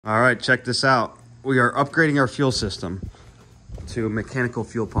All right, check this out. We are upgrading our fuel system to a mechanical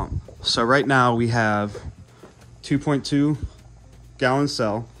fuel pump. So right now we have 2.2 gallon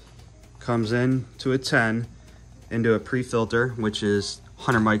cell, comes in to a 10, into a pre-filter, which is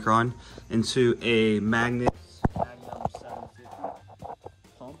 100 micron, into a Magnum 750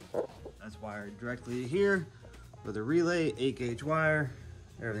 pump. That's wired directly here with a relay, 8-gauge wire.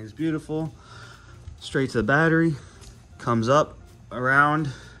 Everything's beautiful. Straight to the battery, comes up around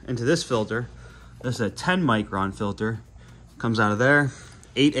into this filter. This is a 10 micron filter, comes out of there.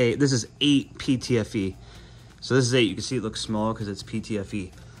 8 this is 8 PTFE. So this is 8, you can see it looks small because it's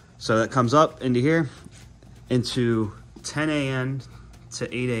PTFE. So that comes up into here, into 10 AN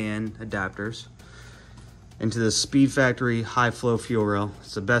to 8 AN adapters, into the Speed Factory high flow fuel rail.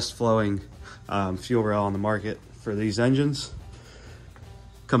 It's the best flowing fuel rail on the market for these engines.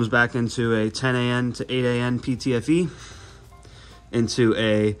 Comes back into a 10 AN to 8 AN PTFE, into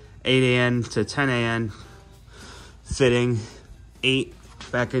a 8 AN to 10 AN fitting 8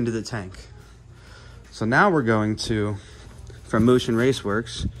 back into the tank. So now we're going to, from Motion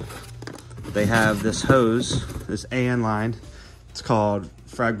Raceworks, they have this hose, this AN line. It's called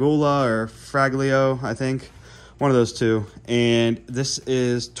Fragula or Fraglio, I think. One of those two. And this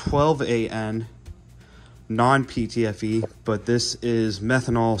is 12 AN non-PTFE, but this is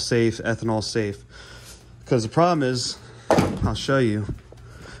methanol safe, ethanol safe. Because the problem is, I'll show you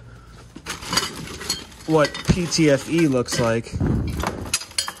what PTFE looks like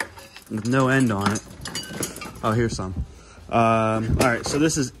with no end on it. Oh, here's some. All right, so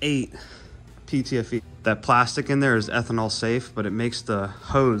this is 8 PTFE. That plastic in there is ethanol safe, but it makes the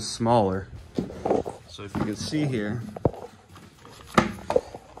hose smaller. So if you can see here,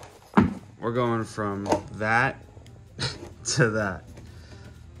 we're going from that to that.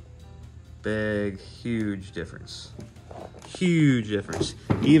 Big, huge difference. Huge difference.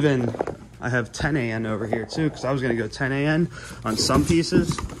 Even I have 10 AN over here too, because I was gonna go 10 AN on some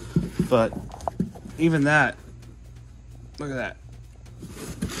pieces, but even that, look at that.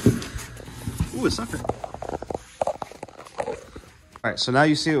 Ooh, a sucker. All right, so now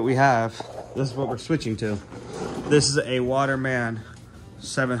you see what we have. This is what we're switching to. This is a Waterman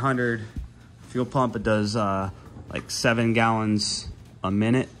 700 fuel pump. It does like 7 gallons a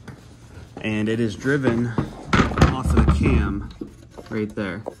minute, and it is driven off of the cam right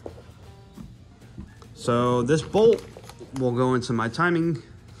there. So this bolt will go into my timing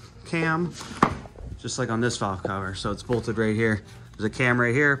cam, just like on this valve cover. So it's bolted right here. There's a cam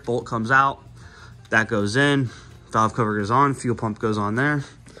right here, bolt comes out, that goes in, valve cover goes on, fuel pump goes on there.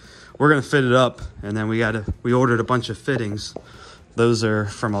 We're gonna fit it up, and then we ordered a bunch of fittings. Those are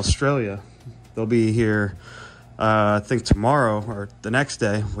from Australia. They'll be here, I think tomorrow or the next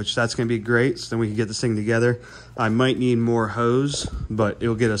day, which that's gonna be great. So then we can get this thing together. I might need more hose, but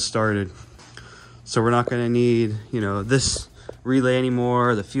it'll get us started. So we're not gonna need, you know, this relay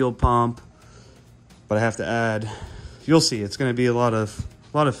anymore, the fuel pump, but I have to add, you'll see, it's gonna be a lot of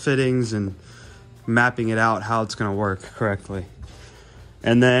fittings and mapping it out how it's gonna work correctly.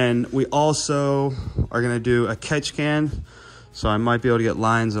 And then we also are gonna do a catch can. So I might be able to get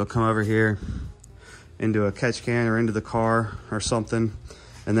lines that'll come over here into a catch can or into the car or something.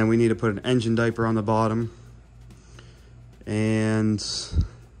 And then we need to put an engine diaper on the bottom. And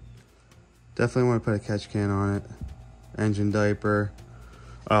definitely want to put a catch can on it. Engine diaper.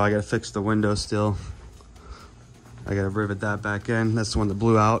 Oh, I gotta fix the window still. I gotta rivet that back in. That's the one that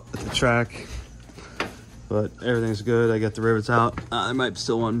blew out at the track. But everything's good. I got the rivets out. I might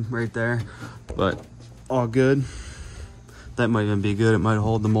still one right there, but all good. That might even be good. It might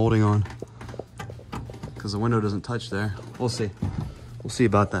hold the molding on because the window doesn't touch there. We'll see. We'll see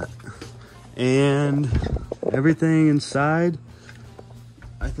about that. And everything inside,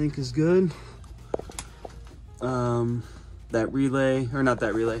 I think, is good. That relay, or not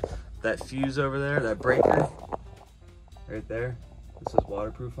that relay, that fuse over there, that breaker right there. This is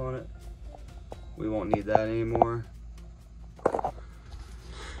waterproof on it. We won't need that anymore.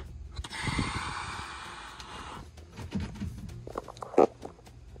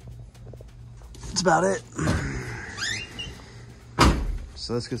 That's about it.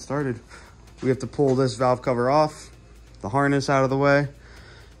 So let's get started. We have to pull this valve cover off, the harness out of the way,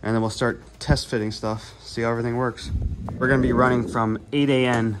 and then we'll start test fitting stuff, see how everything works. We're gonna be running from 8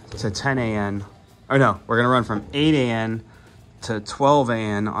 AN to 10 AN. Or no, we're gonna run from 8 AN to 12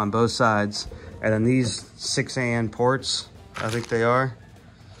 AN on both sides. And then these 6 AN ports, I think they are,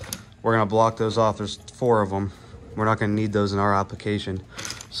 we're gonna block those off. There's 4 of them. We're not gonna need those in our application.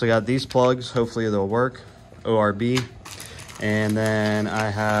 So I got these plugs, hopefully they'll work, ORB. And then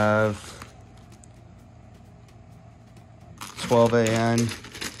I have 12 AN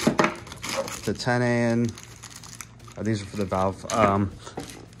a 10 AN. Oh, these are for the valve.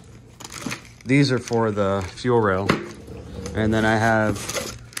 These are for the fuel rail. And then I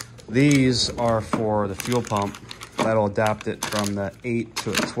have, these are for the fuel pump. That'll adapt it from the 8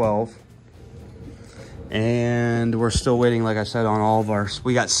 to a 12. And we're still waiting, like I said, on all of our,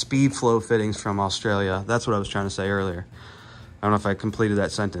 we got speed flow fittings from Australia. That's what I was trying to say earlier. I don't know if I completed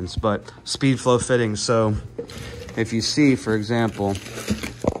that sentence, but speed flow fittings. So if you see, for example,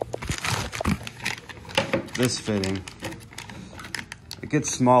 this fitting, it gets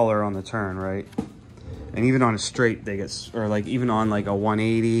smaller on the turn, right? And even on a straight, they get, or like even on like a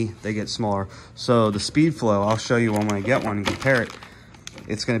 180, they get smaller. So the speed flow, I'll show you when I get one and compare it.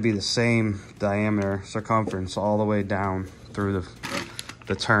 It's going to be the same diameter, circumference all the way down through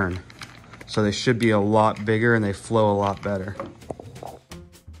the turn. So they should be a lot bigger and they flow a lot better.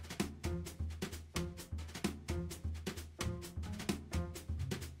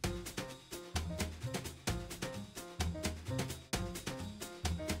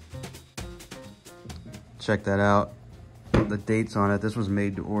 Check that out. The dates on it. This was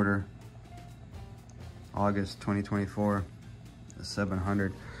made to order. August 2024. The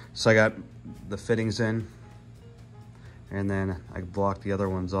 700. So I got the fittings in. And then I blocked the other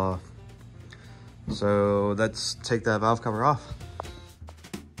ones off. So let's take that valve cover off.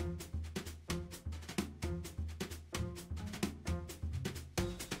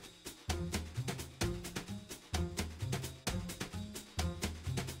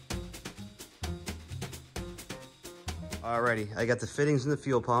 Alrighty, I got the fittings in the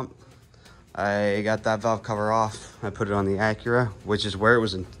fuel pump. I got that valve cover off. I put it on the Acura, which is where it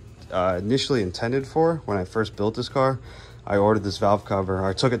was initially intended for when I first built this car. I ordered this valve cover.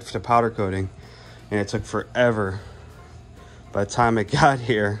 I took it to powder coating, and it took forever. By the time it got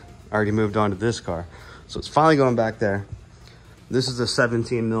here, I already moved on to this car. So it's finally going back there. This is a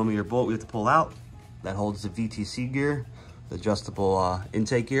 17mm bolt we have to pull out. That holds the VTC gear, the adjustable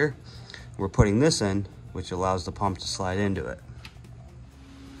intake gear. We're putting this in, which allows the pump to slide into it.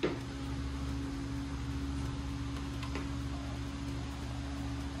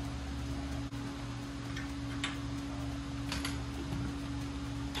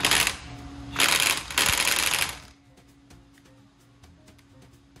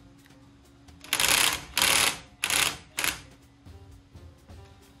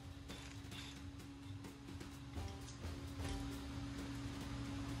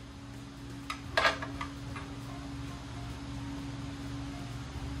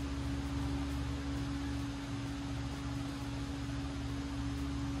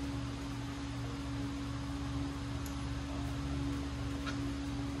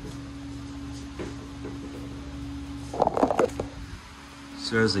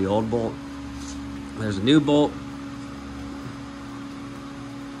 So there's the old bolt. There's a new bolt.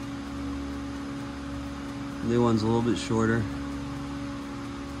 New one's a little bit shorter.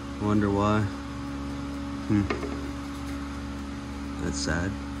 Wonder why. That's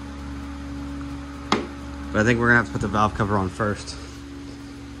sad. But I think we're gonna have to put the valve cover on first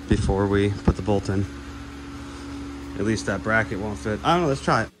before we put the bolt in. At least that bracket won't fit. I don't know, let's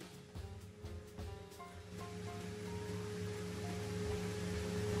try it.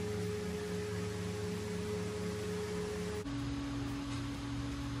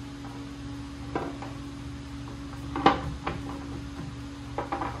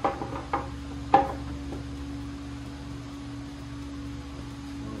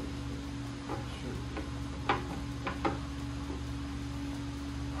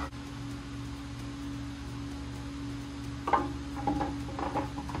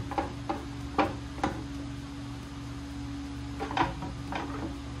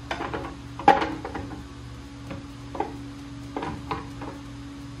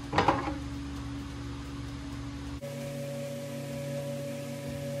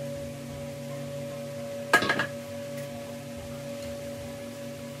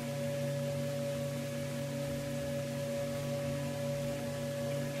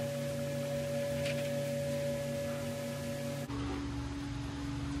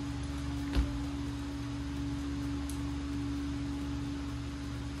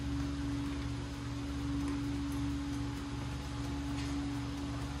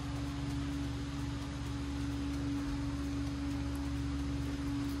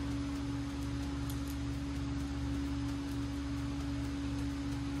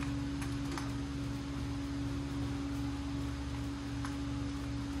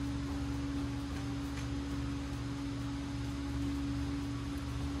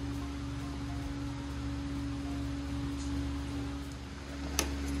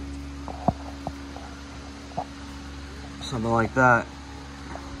 Something like that.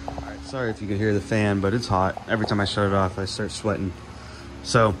 All right, Sorry if you could hear the fan, but it's hot. Every time I shut it off, I start sweating.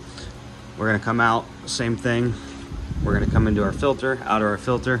 So we're gonna come out, same thing. We're gonna come into our filter, out of our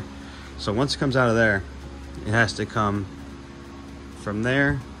filter. So once it comes out of there, it has to come from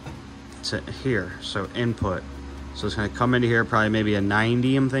there to here, so input. So it's gonna come into here, probably maybe a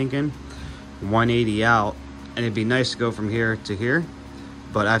 90, I'm thinking, 180 out, and it'd be nice to go from here to here,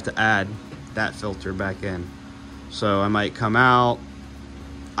 but I have to add that filter back in. So I might come out,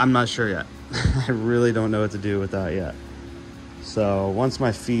 I'm not sure yet. I really don't know what to do with that yet. So once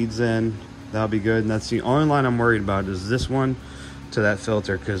my feed's in, that'll be good, and that's the only line I'm worried about is this one to that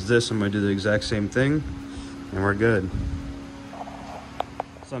filter, because this I'm gonna do the exact same thing, and we're good.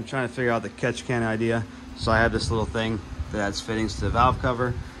 So I'm trying to figure out the catch can idea. So I have this little thing that adds fittings to the valve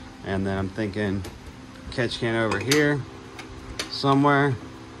cover, and then I'm thinking catch can over here somewhere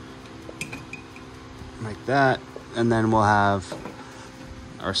like that, and then we'll have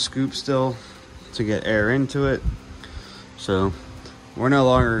our scoop still to get air into it. So we're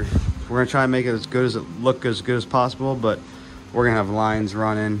gonna try and make it as good as look as good as possible, but we're gonna have lines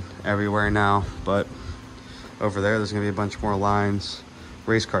running everywhere now. But over there's gonna be a bunch more lines.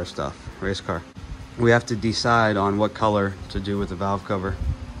 Race car stuff, race car. We have to decide on what color to do with the valve cover.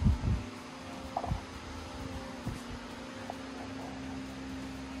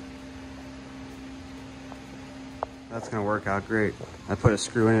 That's gonna work out great. I put a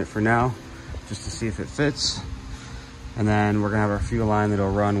screw in it for now, just to see if it fits. And then we're gonna have our fuel line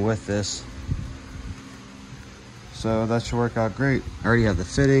that'll run with this. So that should work out great. I already have the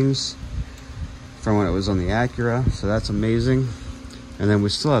fittings from when it was on the Acura, so that's amazing. And then we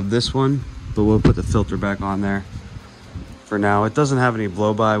still have this one, but we'll put the filter back on there for now. It doesn't have any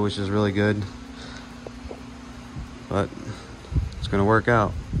blow-by, which is really good, but it's gonna work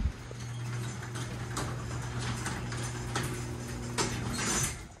out.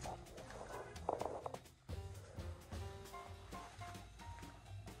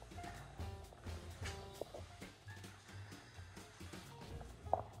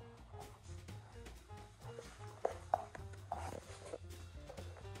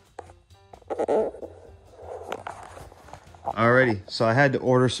 Alrighty, so I had to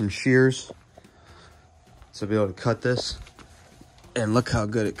order some shears to be able to cut this, and look how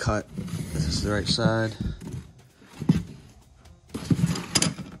good it cut. This is the right side.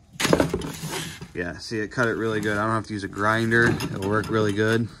 Yeah, see, it cut it really good. I don't have to use a grinder. It'll work really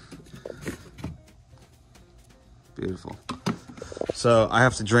good. Beautiful. So I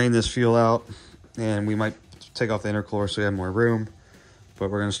have to drain this fuel out, and we might take off the intercooler so we have more room, but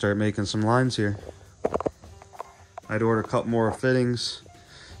we're gonna start making some lines here. I had to order a couple more fittings,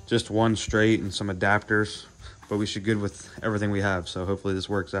 just one straight and some adapters, but we should good with everything we have, so hopefully this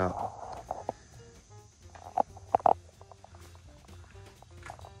works out.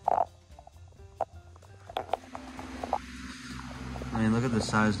 I mean, look at the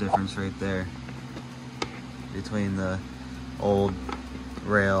size difference right there between the old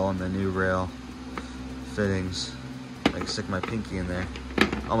rail and the new rail fittings. I can stick my pinky in there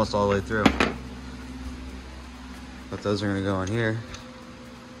almost all the way through. But those are gonna go in here.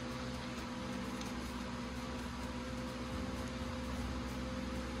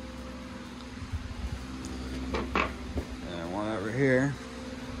 And one over here.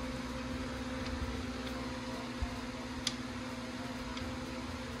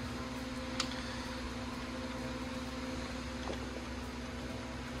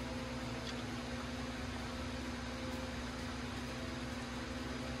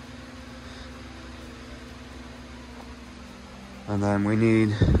 And then we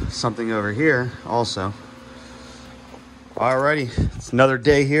need something over here also. Alrighty, it's another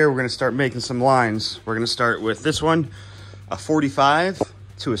day here. We're gonna start making some lines. We're gonna start with this one, a 45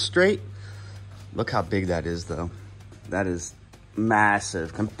 to a straight. Look how big that is though. That is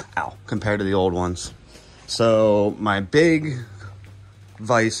massive compared to the old ones. So my big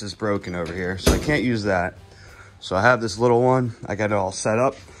vise is broken over here, so I can't use that. So I have this little one. I got it all set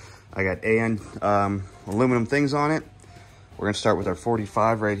up. I got aluminum things on it. We're gonna start with our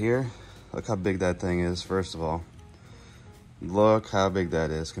 45 right here. Look how big that thing is, first of all. Look how big that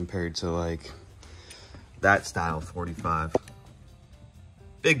is compared to like that style 45.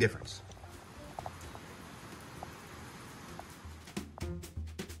 Big difference.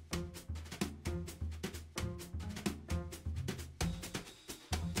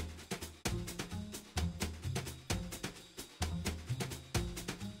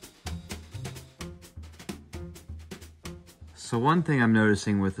 So one thing I'm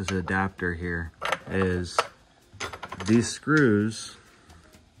noticing with this adapter here is these screws,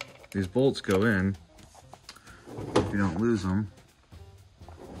 these bolts go in, if you don't lose them.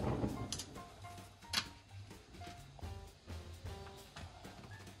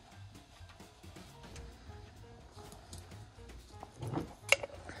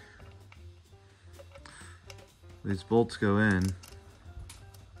 these bolts go in.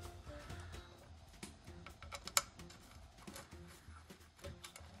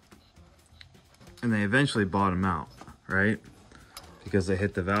 And they eventually bottom out, right? Because they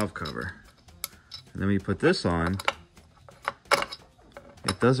hit the valve cover. And then when you put this on,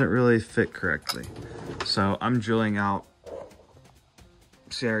 it doesn't really fit correctly. So I'm drilling out,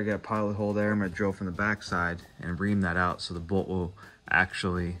 see how I got a pilot hole there? I'm gonna drill from the back side and ream that out so the bolt will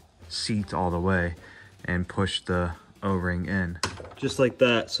actually seat all the way and push the O-ring in. Just like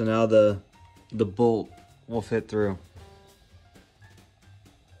that, so now the bolt will fit through.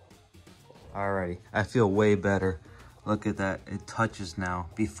 Alrighty, I feel way better. Look at that, it touches now.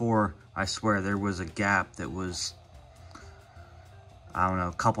 Before, I swear, there was a gap that was, I don't know,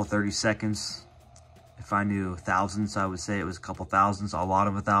 a couple 30 seconds. If I knew thousands, I would say it was a couple thousands, a lot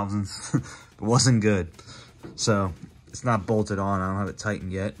of thousands. It wasn't good. So, it's not bolted on, I don't have it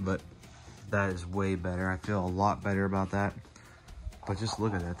tightened yet, but that is way better. I feel a lot better about that. But just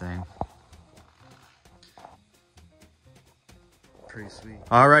look at that thing. Pretty sweet.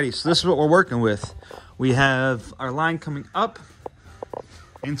 Alrighty, so this is what we're working with. We have our line coming up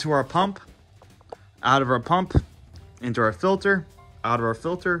into our pump, out of our pump, into our filter, out of our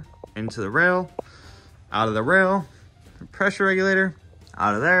filter, into the rail, out of the rail, pressure regulator,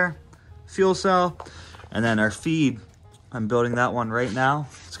 out of there, fuel cell, and then our feed. I'm building that one right now.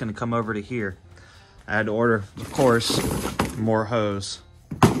 It's gonna come over to here. I had to order, of course, more hose.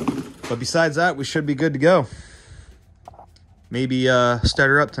 But besides that, we should be good to go. Maybe start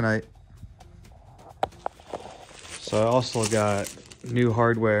her up tonight. So I also got new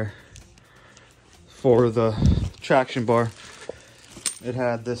hardware for the traction bar. It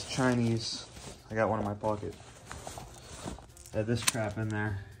had this Chinese, I got one in my pocket. It had this crap in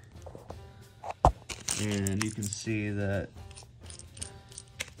there. And you can see that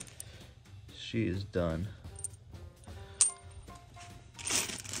she is done.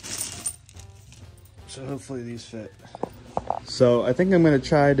 So hopefully these fit. So I think I'm gonna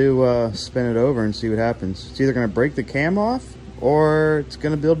try to spin it over and see what happens. It's either gonna break the cam off or it's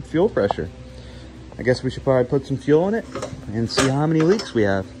gonna build fuel pressure. I guess we should probably put some fuel in it and see how many leaks we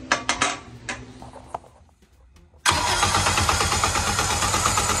have.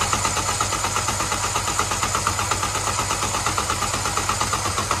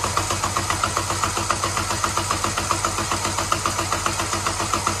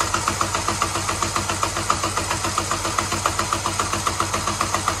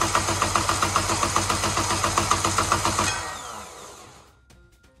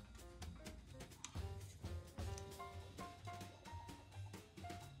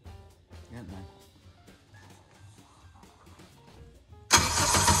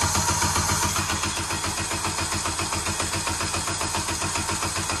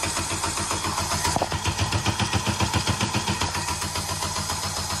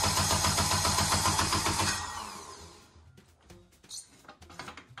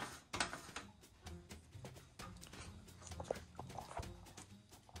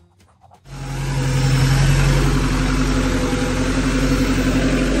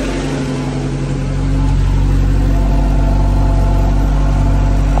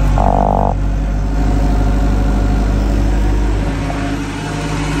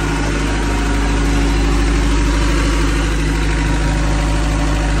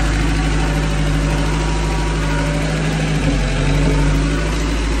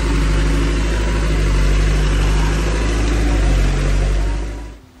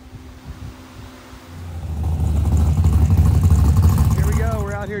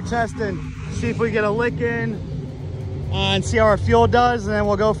 Testing, see if we get a lick in and see how our fuel does, and then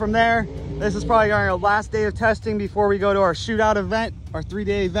we'll go from there. This is probably our last day of testing before we go to our shootout event, our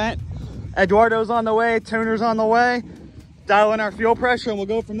 3-day event. Eduardo's on the way, tuner's on the way, dial in our fuel pressure, and we'll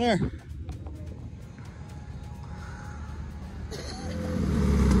go from there.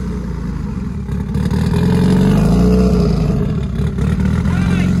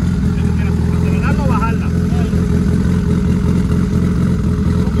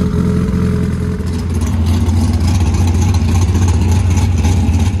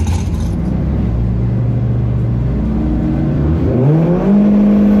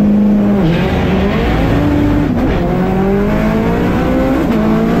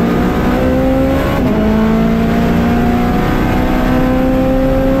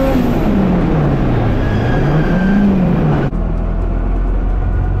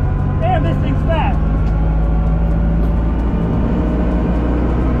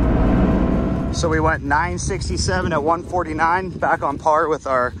 So we went 967 at 149, back on par with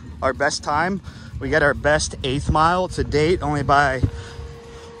our best time. We got our best 8th mile to date, only by,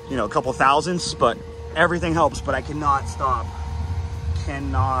 you know, a couple thousandths, but Everything helps, but I cannot stop.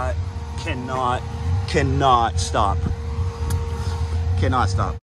 Cannot stop. Cannot stop.